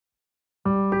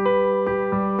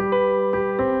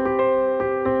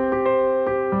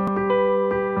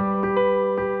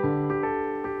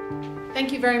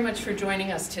very much for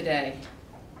joining us today.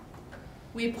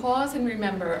 We pause and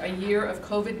remember a year of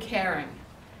COVID caring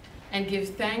and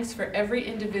give thanks for every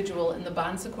individual in the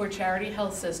Bon Secours Charity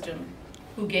Health System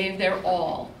who gave their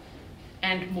all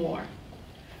and more.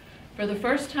 For the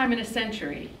first time in a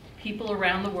century, people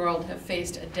around the world have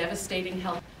faced a devastating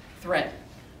health threat,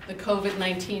 the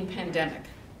COVID-19 pandemic.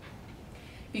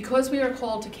 Because we are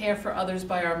called to care for others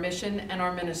by our mission and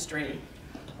our ministry,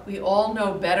 we all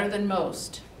know better than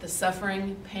most the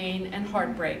suffering, pain, and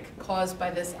heartbreak caused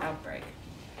by this outbreak.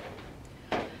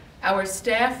 Our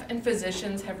staff and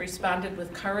physicians have responded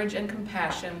with courage and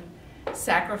compassion,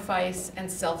 sacrifice,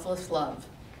 and selfless love.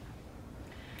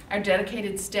 Our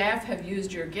dedicated staff have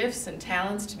used your gifts and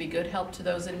talents to be good help to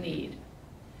those in need.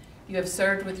 You have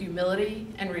served with humility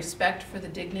and respect for the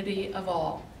dignity of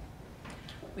all.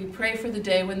 We pray for the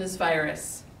day when this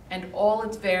virus and all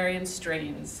its variant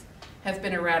strains have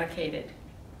been eradicated.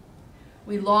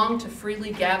 We long to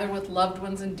freely gather with loved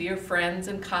ones and dear friends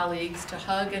and colleagues to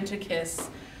hug and to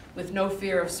kiss with no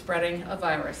fear of spreading a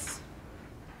virus.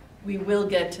 We will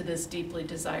get to this deeply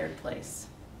desired place.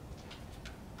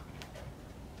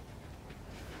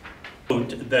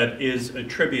 That is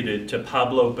attributed to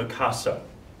Pablo Picasso.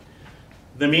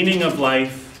 The meaning of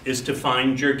life is to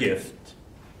find your gift.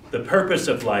 The purpose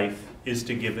of life is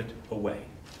to give it away.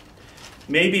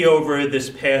 Maybe over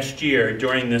this past year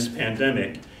during this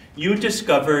pandemic, you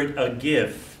discovered a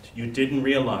gift you didn't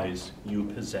realize you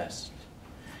possessed.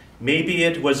 Maybe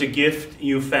it was a gift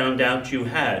you found out you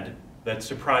had that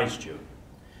surprised you.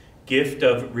 Gift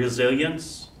of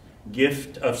resilience,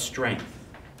 gift of strength.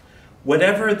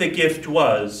 Whatever the gift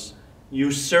was,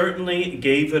 you certainly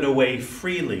gave it away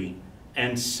freely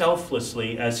and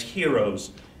selflessly as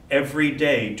heroes every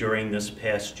day during this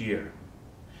past year.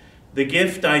 The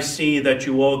gift I see that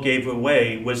you all gave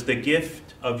away was the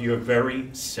gift of your very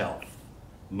self,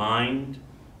 mind,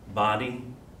 body,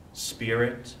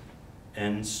 spirit,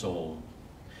 and soul.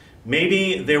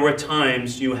 Maybe there were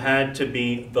times you had to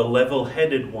be the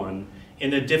level-headed one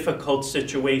in a difficult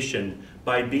situation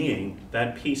by being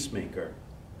that peacemaker.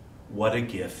 What a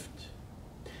gift.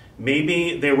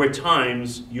 Maybe there were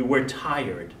times you were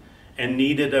tired and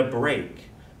needed a break,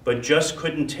 but just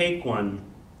couldn't take one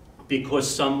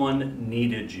because someone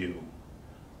needed you.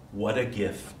 What a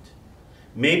gift.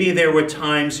 Maybe there were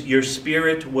times your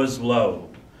spirit was low,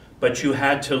 but you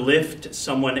had to lift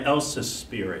someone else's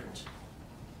spirit.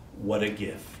 What a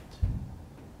gift.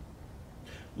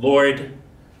 Lord,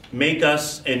 make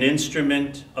us an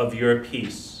instrument of your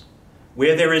peace.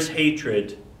 Where there is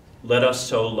hatred, let us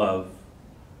sow love.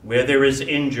 Where there is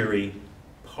injury,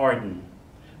 pardon.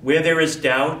 Where there is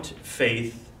doubt,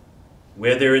 faith.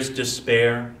 Where there is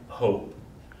despair, hope.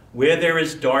 Where there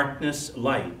is darkness,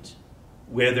 light.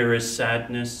 Where there is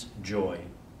sadness, joy.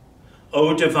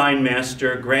 O divine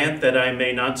Master, grant that I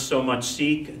may not so much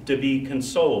seek to be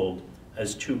consoled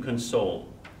as to console,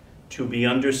 to be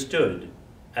understood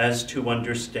as to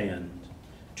understand,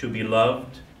 to be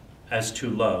loved as to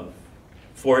love,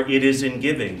 for it is in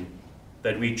giving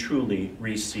that we truly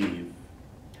receive.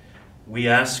 We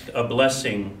ask a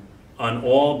blessing on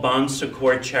all Bon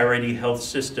Secours Charity Health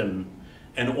System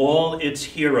and all its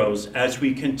heroes as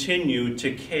we continue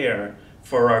to care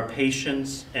for our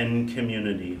patients and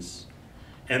communities.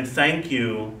 And thank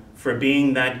you for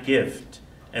being that gift,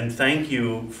 and thank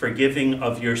you for giving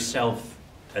of yourself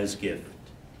as gift.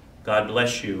 God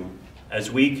bless you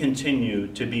as we continue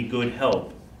to be good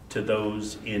help to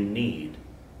those in need.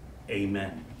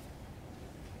 Amen.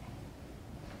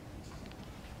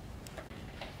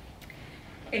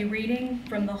 A reading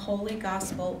from the Holy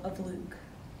Gospel of Luke.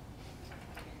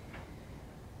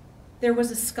 There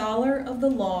was a scholar of the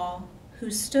law who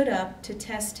stood up to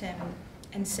test him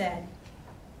and said,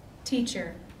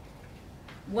 "Teacher,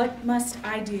 what must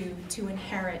I do to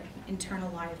inherit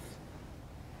eternal life?"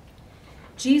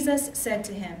 Jesus said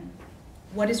to him,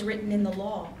 "What is written in the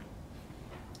law?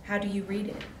 How do you read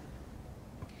it?"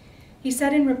 He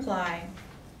said in reply,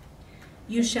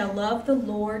 "You shall love the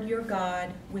Lord your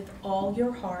God with all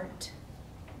your heart,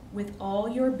 with all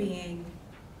your being,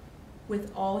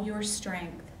 with all your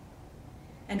strength,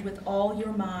 and with all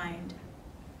your mind,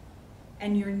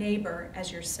 and your neighbor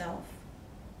as yourself."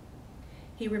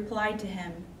 He replied to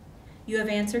him, "You have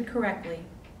answered correctly.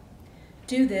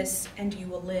 Do this and you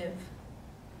will live."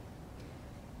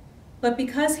 But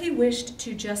because he wished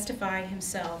to justify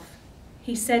himself,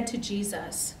 he said to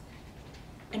Jesus,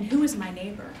 "And who is my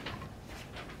neighbor?"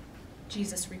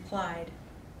 Jesus replied,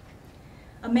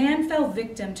 "A man fell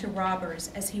victim to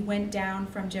robbers as he went down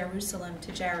from Jerusalem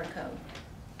to Jericho.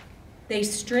 They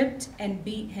stripped and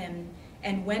beat him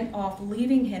and went off,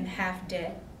 leaving him half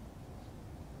dead.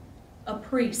 A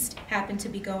priest happened to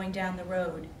be going down the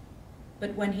road,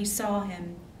 but when he saw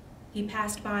him, he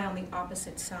passed by on the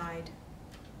opposite side.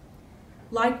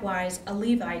 Likewise, a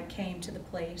Levite came to the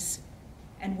place,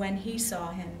 and when he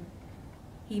saw him,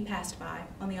 he passed by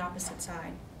on the opposite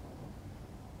side.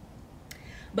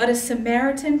 But a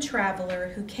Samaritan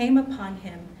traveler who came upon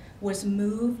him was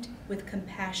moved with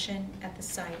compassion at the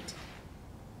sight.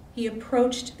 He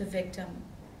approached the victim,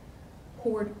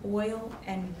 poured oil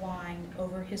and wine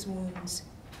over his wounds,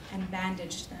 and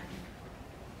bandaged them.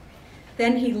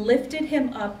 Then he lifted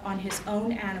him up on his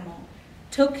own animal,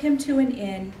 took him to an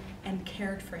inn, and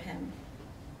cared for him.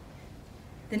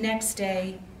 The next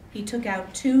day, he took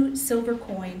out 2 silver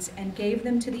coins and gave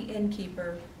them to the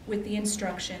innkeeper with the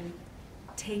instruction,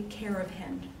 "Take care of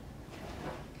him.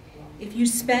 If you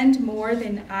spend more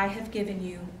than I have given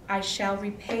you, I shall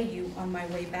repay you on my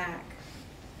way back."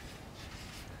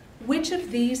 Which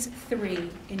of these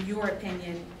 3, in your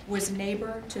opinion, was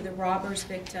neighbor to the robber's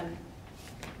victim?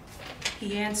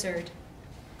 He answered,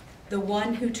 "The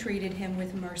one who treated him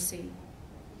with mercy."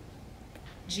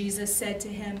 Jesus said to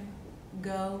him,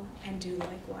 "Go and do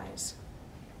likewise."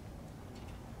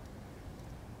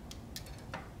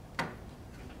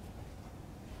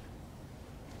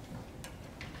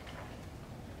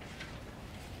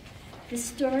 This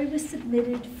story was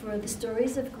submitted for the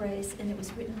Stories of Grace, and it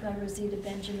was written by Rosita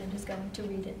Benjamin, who's going to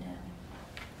read it now.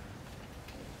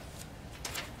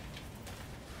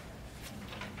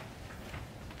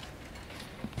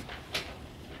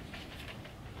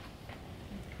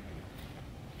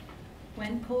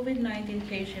 When COVID-19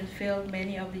 patients filled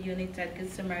many of the units at Good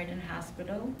Samaritan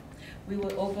Hospital, we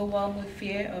were overwhelmed with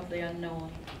fear of the unknown.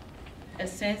 A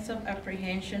sense of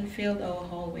apprehension filled our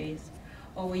hallways.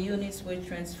 Our units were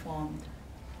transformed,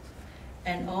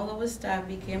 and all our staff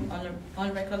became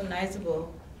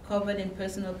unrecognizable, covered in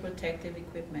personal protective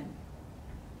equipment.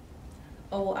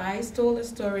 Our eyes told a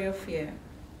story of fear.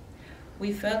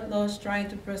 We felt lost trying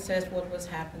to process what was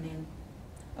happening.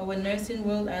 Our nursing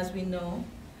world as we know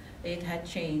it had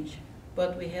changed,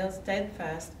 but we held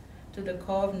steadfast to the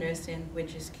core of nursing,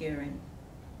 which is caring.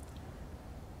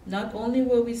 Not only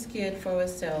were we scared for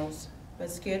ourselves,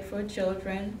 but scared for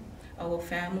children, our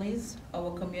families, our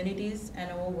communities,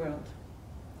 and our world.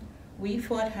 We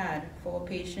fought hard for our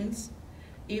patients,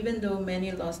 even though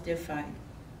many lost their fight.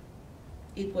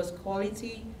 It was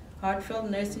quality, heartfelt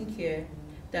nursing care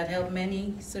that helped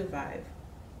many survive.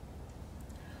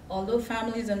 Although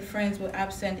families and friends were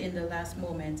absent in the last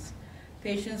moments,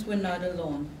 patients were not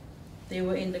alone. They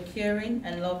were in the caring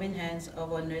and loving hands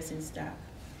of our nursing staff.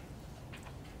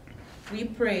 We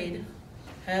prayed,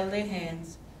 held their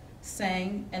hands,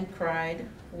 sang and cried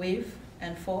with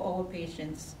and for our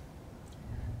patients.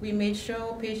 We made sure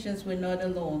our patients were not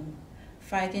alone,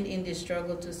 fighting in the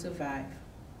struggle to survive.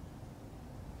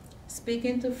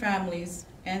 Speaking to families,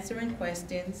 answering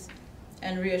questions,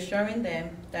 and reassuring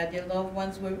them that their loved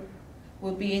ones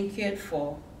were being cared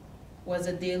for was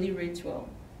a daily ritual.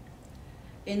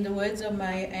 In the words of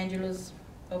Maya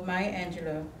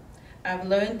Angelou, I've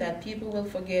learned that people will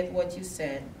forget what you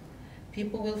said.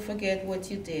 People will forget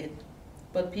what you did,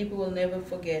 but people will never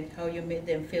forget how you made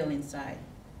them feel inside.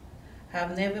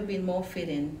 Have never been more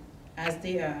fitting as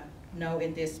they are now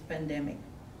in this pandemic.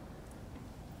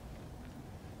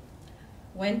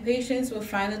 When patients were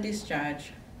finally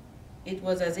discharged, it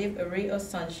was as if a ray of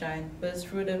sunshine burst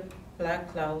through the black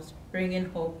clouds, bringing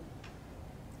hope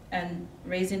and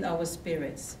raising our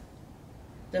spirits.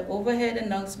 The overhead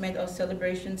announcement of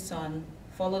Celebration Sun,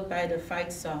 followed by the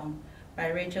fight song by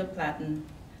Rachel Platten,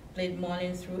 played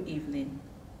morning through evening.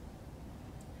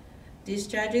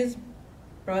 Discharges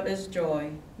brought us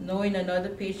joy, knowing another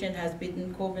patient has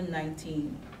beaten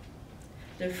COVID-19.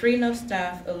 The freeing of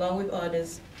staff, along with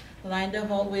others, lined the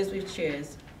hallways with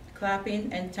chairs,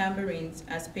 clapping and tambourines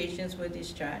as patients were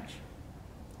discharged.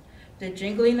 The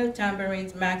jingling of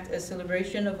tambourines marked a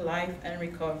celebration of life and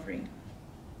recovery.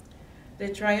 The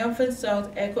triumphant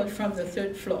sound echoed from the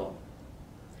 3rd floor,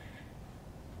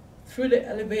 through the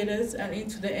elevators and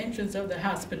into the entrance of the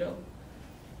hospital.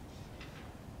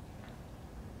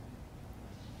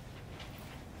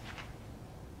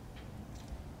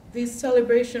 This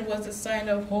celebration was a sign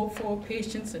of hope for our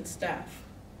patients and staff.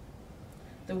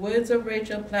 The words of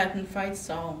Rachel Platten fight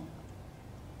song,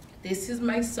 "This is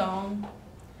my song,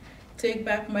 take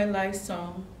back my life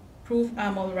song, prove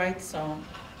I'm all right song.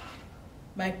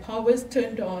 My power's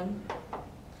turned on,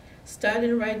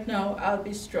 starting right now I'll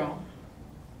be strong.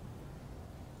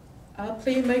 I'll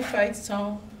play my fight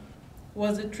song"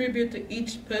 was a tribute to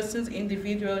each person's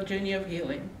individual journey of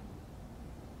healing.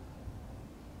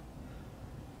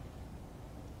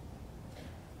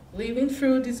 Living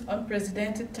through these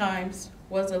unprecedented times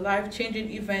was a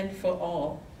life-changing event for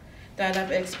all that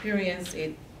have experienced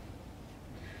it.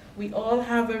 We all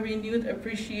have a renewed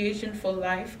appreciation for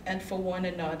life and for one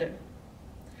another.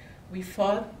 We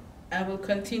fought and will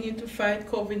continue to fight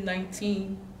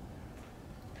COVID-19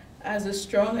 as a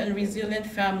strong and resilient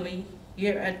family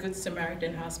here at Good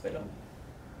Samaritan Hospital.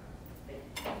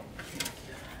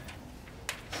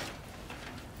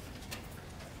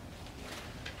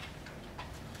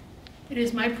 It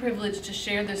is my privilege to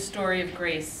share this story of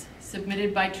grace,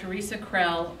 submitted by Teresa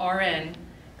Krell, RN,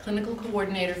 Clinical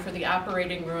Coordinator for the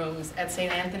operating rooms at St.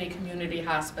 Anthony Community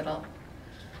Hospital.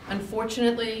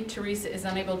 Unfortunately, Teresa is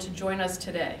unable to join us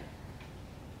today.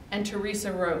 And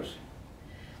Teresa wrote,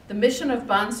 "The mission of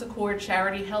Bon Secours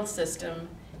Charity Health System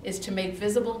is to make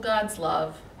visible God's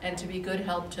love and to be good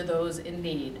help to those in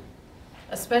need,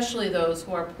 especially those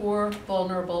who are poor,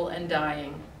 vulnerable, and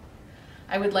dying.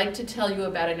 I would like to tell you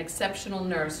about an exceptional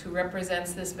nurse who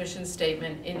represents this mission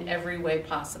statement in every way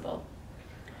possible.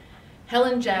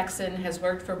 Helen Jackson has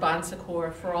worked for Bon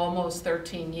Secours for almost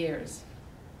 13 years.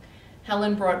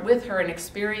 Helen brought with her an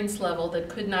experience level that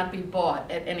could not be bought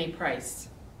at any price.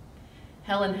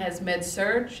 Helen has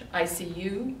med-surg,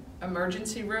 ICU,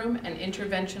 emergency room, and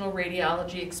interventional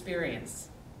radiology experience.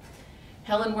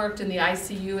 Helen worked in the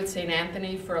ICU at St.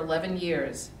 Anthony for 11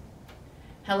 years.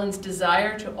 Helen's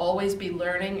desire to always be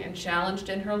learning and challenged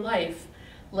in her life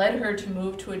led her to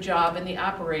move to a job in the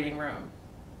operating room.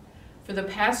 For the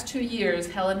past 2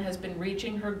 years, Helen has been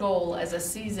reaching her goal as a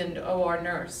seasoned OR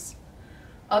nurse.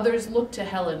 Others look to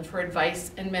Helen for advice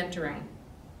and mentoring.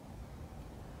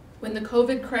 When the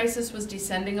COVID crisis was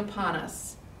descending upon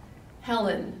us,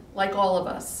 Helen, like all of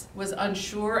us, was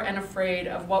unsure and afraid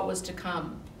of what was to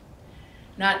come.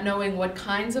 Not knowing what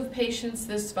kinds of patients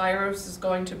this virus is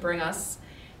going to bring us,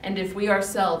 and if we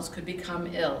ourselves could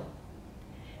become ill.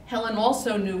 Helen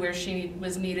also knew where she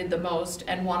was needed the most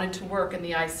and wanted to work in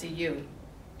the ICU.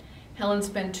 Helen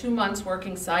spent 2 months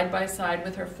working side by side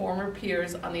with her former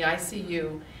peers on the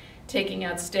ICU, taking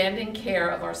outstanding care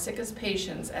of our sickest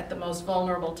patients at the most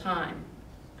vulnerable time,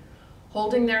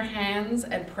 holding their hands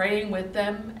and praying with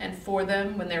them and for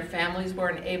them when their families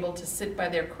weren't able to sit by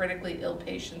their critically ill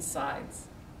patients' sides.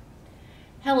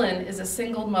 Helen is a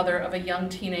single mother of a young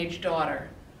teenage daughter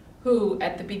who,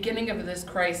 at the beginning of this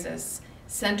crisis,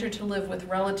 sent her to live with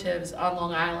relatives on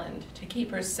Long Island to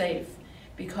keep her safe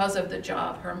because of the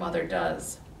job her mother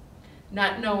does,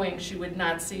 not knowing she would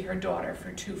not see her daughter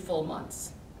for 2 full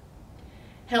months.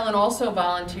 Helen also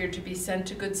volunteered to be sent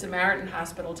to Good Samaritan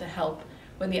Hospital to help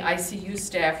when the ICU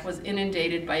staff was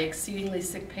inundated by exceedingly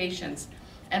sick patients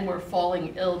and were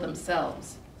falling ill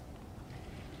themselves.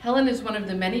 Helen is one of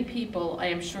the many people I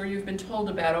am sure you've been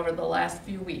told about over the last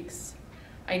few weeks.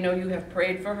 I know you have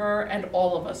prayed for her and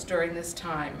all of us during this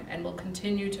time and will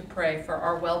continue to pray for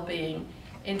our well-being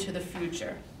into the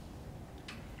future."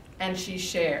 And she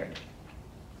shared,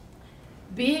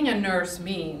 "Being a nurse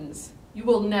means you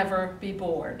will never be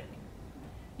bored.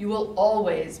 You will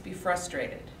always be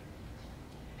frustrated.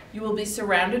 You will be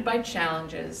surrounded by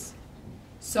challenges,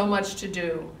 so much to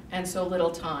do and so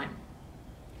little time.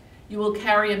 You will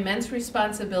carry immense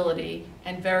responsibility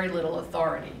and very little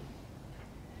authority.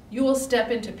 You will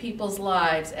step into people's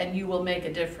lives and you will make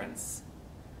a difference.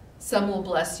 Some will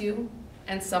bless you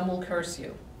and some will curse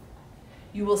you.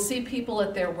 You will see people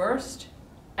at their worst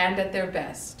and at their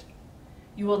best.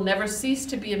 You will never cease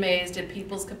to be amazed at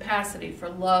people's capacity for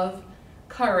love,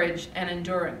 courage, and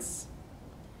endurance.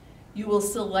 You will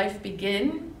see life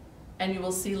begin and you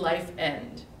will see life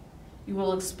end. You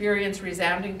will experience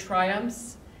resounding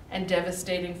triumphs and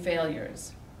devastating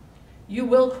failures. You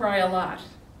will cry a lot.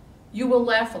 You will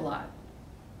laugh a lot.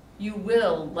 You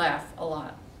will laugh a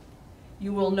lot.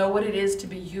 You will know what it is to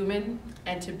be human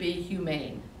and to be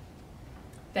humane."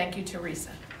 Thank you,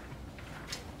 Teresa.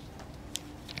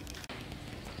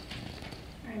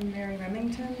 I'm Mary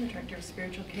Remington, the Director of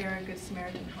Spiritual Care at Good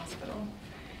Samaritan Hospital.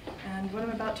 And what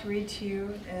I'm about to read to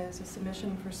you is a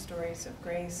submission for Stories of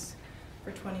Grace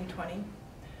for 2020.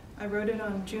 I wrote it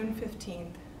on June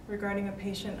 15th regarding a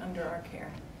patient under our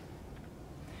care.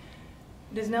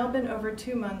 It has now been over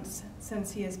 2 months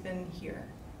since he has been here.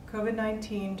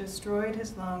 COVID-19 destroyed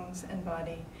his lungs and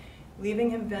body,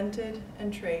 leaving him vented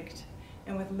and trached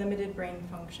and with limited brain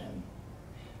function.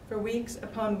 For weeks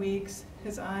upon weeks,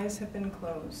 his eyes have been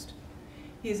closed.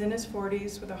 He is in his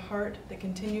 40s with a heart that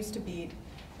continues to beat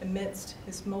amidst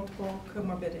his multiple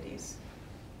comorbidities.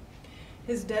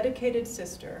 His dedicated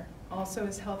sister, also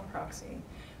his health proxy,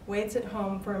 waits at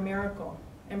home for a miracle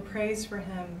and prays for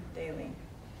him daily.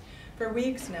 For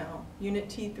weeks now, Unit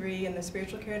T3 in the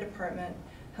Spiritual Care Department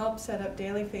help set up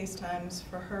daily FaceTimes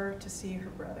for her to see her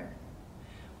brother.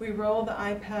 We roll the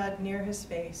iPad near his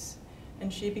face,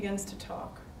 and she begins to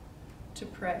talk, to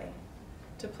pray,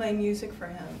 to play music for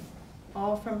him,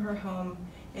 all from her home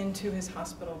into his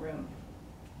hospital room.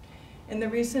 In the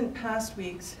recent past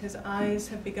weeks, his eyes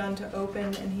have begun to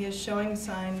open, and he is showing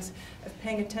signs of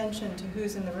paying attention to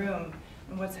who's in the room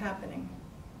and what's happening.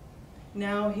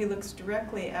 Now he looks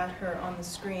directly at her on the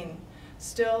screen,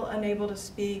 still unable to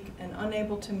speak and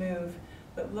unable to move,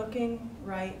 but looking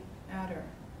right at her.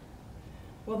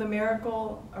 Will the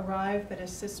miracle arrive that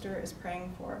his sister is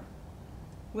praying for?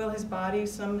 Will his body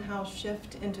somehow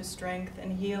shift into strength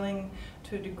and healing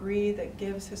to a degree that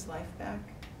gives his life back?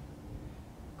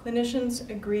 Clinicians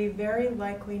agree very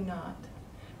likely not,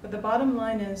 but the bottom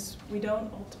line is we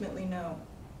don't ultimately know.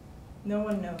 No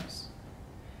one knows.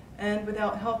 And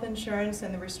without health insurance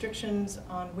and the restrictions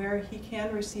on where he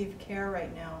can receive care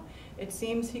right now, it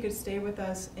seems he could stay with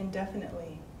us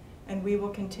indefinitely, and we will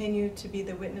continue to be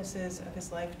the witnesses of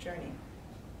his life journey.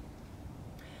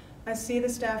 I see the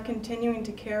staff continuing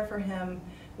to care for him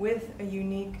with a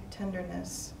unique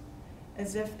tenderness,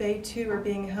 as if they too are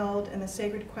being held in the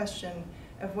sacred question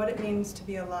of what it means to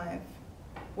be alive,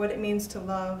 what it means to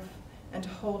love, and to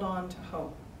hold on to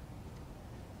hope.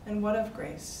 And what of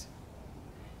Grace?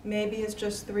 Maybe it's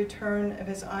just the return of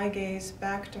his eye gaze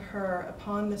back to her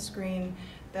upon the screen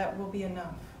that will be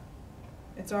enough.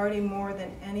 It's already more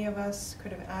than any of us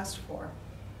could have asked for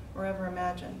or ever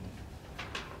imagined.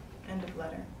 End of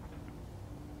letter.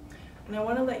 And I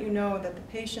want to let you know that the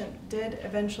patient did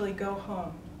eventually go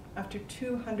home after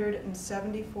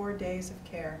 274 days of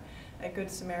care at Good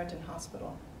Samaritan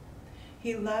Hospital.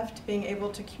 He left being able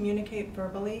to communicate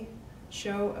verbally,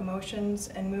 show emotions,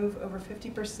 and move over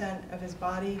 50% of his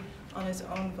body on his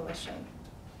own volition.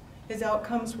 His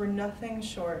outcomes were nothing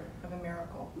short of a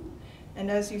miracle.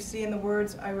 And as you see in the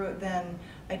words I wrote then,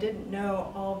 I didn't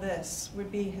know all this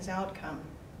would be his outcome.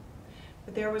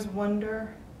 But there was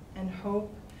wonder and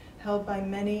hope held by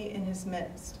many in his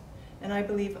midst, and I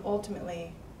believe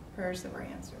ultimately prayers that were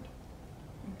answered.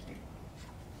 Thank you.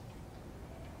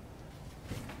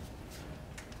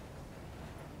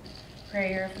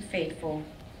 Prayer of the faithful.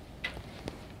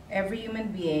 Every human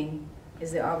being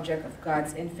is the object of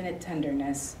God's infinite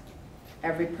tenderness.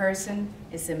 Every person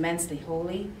is immensely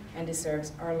holy and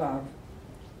deserves our love.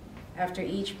 After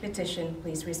each petition,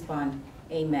 please respond,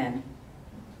 Amen.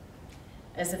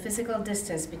 As the physical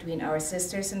distance between our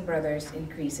sisters and brothers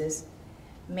increases,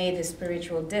 may the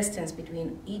spiritual distance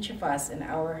between each of us and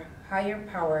our higher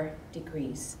power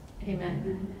decrease.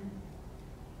 Amen.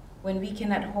 When we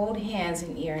cannot hold hands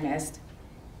in earnest,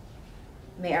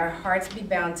 may our hearts be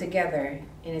bound together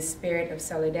in a spirit of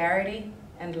solidarity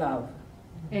and love.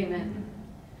 Amen.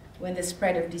 When the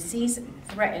spread of disease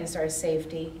threatens our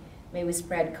safety, may we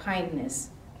spread kindness,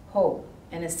 hope,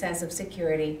 and a sense of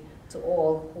security to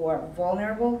all who are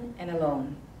vulnerable and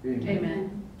alone.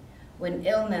 Amen. When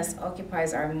illness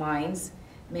occupies our minds,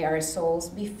 may our souls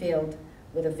be filled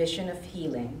with a vision of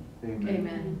healing.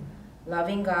 Amen.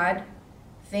 Loving God,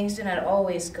 things do not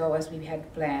always go as we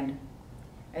had planned.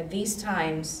 At these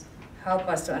times, help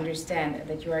us to understand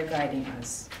that you are guiding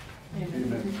us.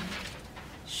 Amen.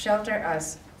 Shelter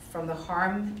us from the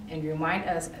harm and remind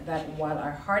us that while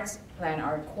our hearts plan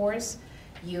our course,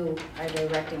 you are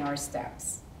directing our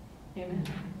steps. Amen.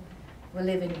 We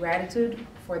live in gratitude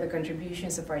for the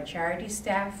contributions of our charity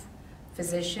staff,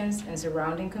 physicians, and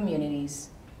surrounding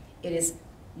communities. It is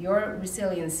your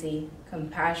resiliency,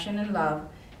 compassion, and love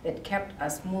that kept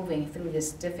us moving through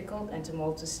this difficult and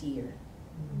tumultuous year.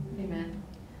 Amen.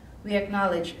 We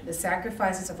acknowledge the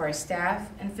sacrifices of our staff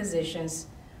and physicians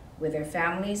with their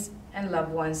families and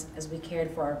loved ones as we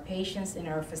cared for our patients in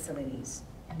our facilities.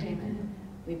 Amen.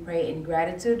 We pray in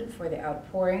gratitude for the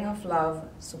outpouring of love,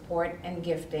 support, and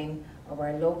gifting of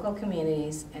our local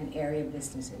communities and area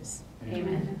businesses.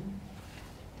 Amen.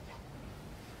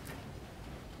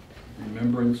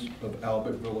 Remembrance of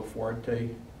Albert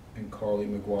Villafuerte and Carly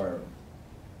McGuire.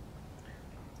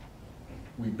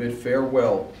 We bid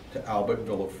farewell to Albert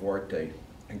Villafuerte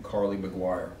and Carly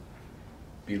McGuire,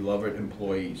 beloved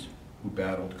employees who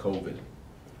battled COVID,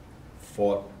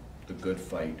 fought the good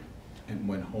fight, and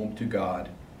went home to God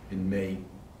in May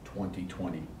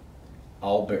 2020.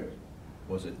 Albert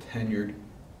was a tenured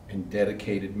and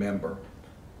dedicated member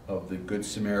of the Good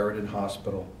Samaritan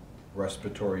Hospital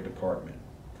Respiratory Department.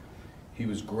 He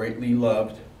was greatly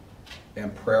loved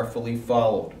and prayerfully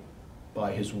followed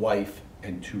by his wife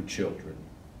and 2 children.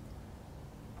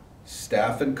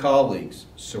 Staff and colleagues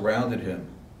surrounded him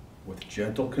with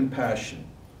gentle compassion,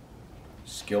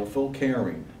 skillful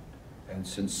caring, and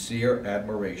sincere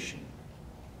admiration.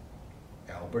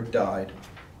 Albert died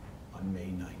on May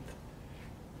 9th.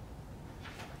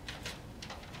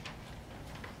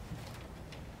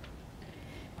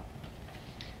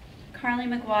 Carly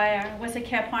McGuire was a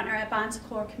care partner at Bon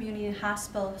Secours Community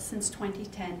Hospital since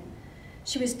 2010.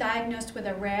 She was diagnosed with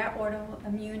a rare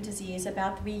autoimmune disease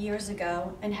about 3 years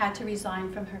ago and had to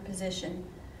resign from her position.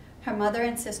 Her mother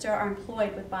and sister are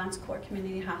employed with Bon Secours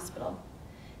Community Hospital.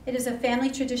 It is a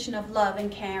family tradition of love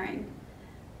and caring.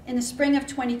 In the spring of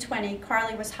 2020,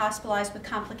 Carly was hospitalized with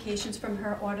complications from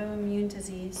her autoimmune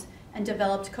disease and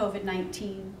developed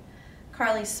COVID-19.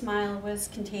 Carly's smile was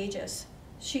contagious.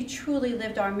 She truly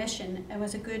lived our mission and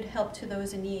was a good help to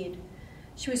those in need.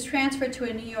 She was transferred to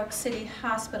a New York City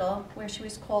hospital where she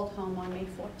was called home on May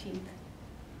 14th.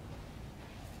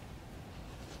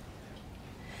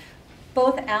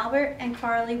 Both Albert and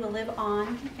Carly will live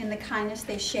on in the kindness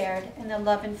they shared and the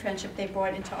love and friendship they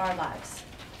brought into our lives.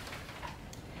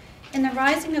 In the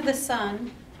rising of the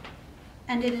sun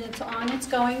and on its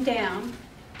going down,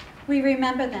 we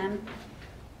remember them.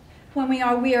 When we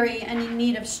are weary and in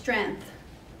need of strength,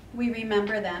 we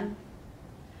remember them.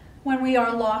 When we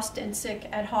are lost and sick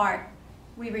at heart,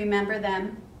 we remember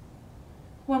them.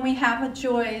 When we have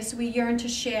joys we yearn to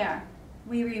share,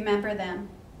 we remember them.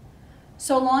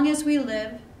 So long as we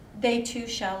live, they too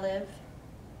shall live,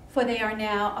 for they are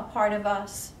now a part of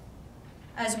us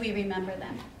as we remember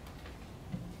them.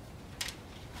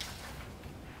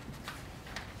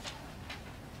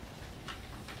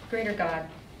 Greater God,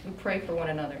 we pray for one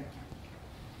another.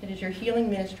 It is your healing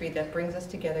ministry that brings us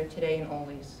together today and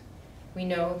always. We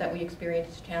know that we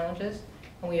experience challenges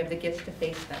and we have the gifts to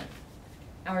face them.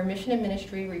 Our mission and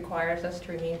ministry requires us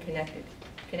to remain connected.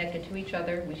 Connected to each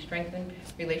other, we strengthen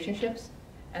relationships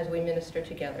as we minister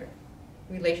together.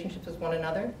 Relationships with one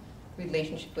another,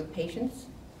 relationships with patients,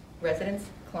 residents,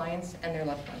 clients, and their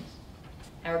loved ones.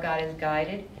 Our God is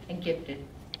guided and gifted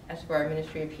as for our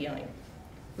ministry of healing.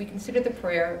 We consider the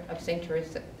prayer of Saint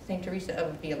Teresa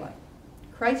of Avila.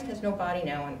 Christ has no body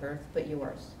now on earth but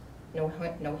yours, no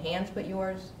hands but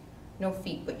yours, no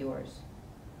feet but yours.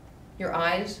 Your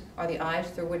eyes are the eyes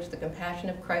through which the compassion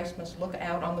of Christ must look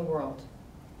out on the world.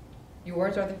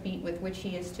 Yours are the feet with which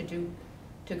he is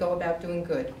to go about doing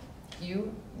good.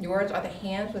 Yours are the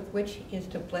hands with which he is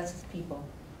to bless his people.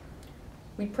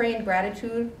 We pray in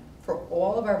gratitude for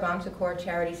all of our Bon Secours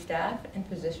charity staff and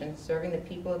physicians serving the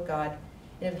people of God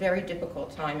in a very difficult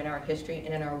time in our history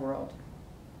and in our world.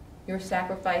 Your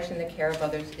sacrifice in the care of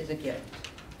others is a gift.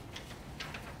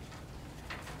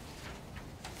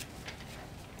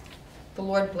 The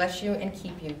Lord bless you and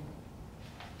keep you.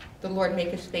 The Lord make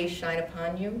his face shine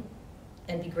upon you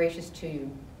and be gracious to you.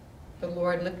 The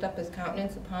Lord lift up his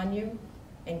countenance upon you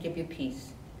and give you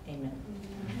peace. Amen.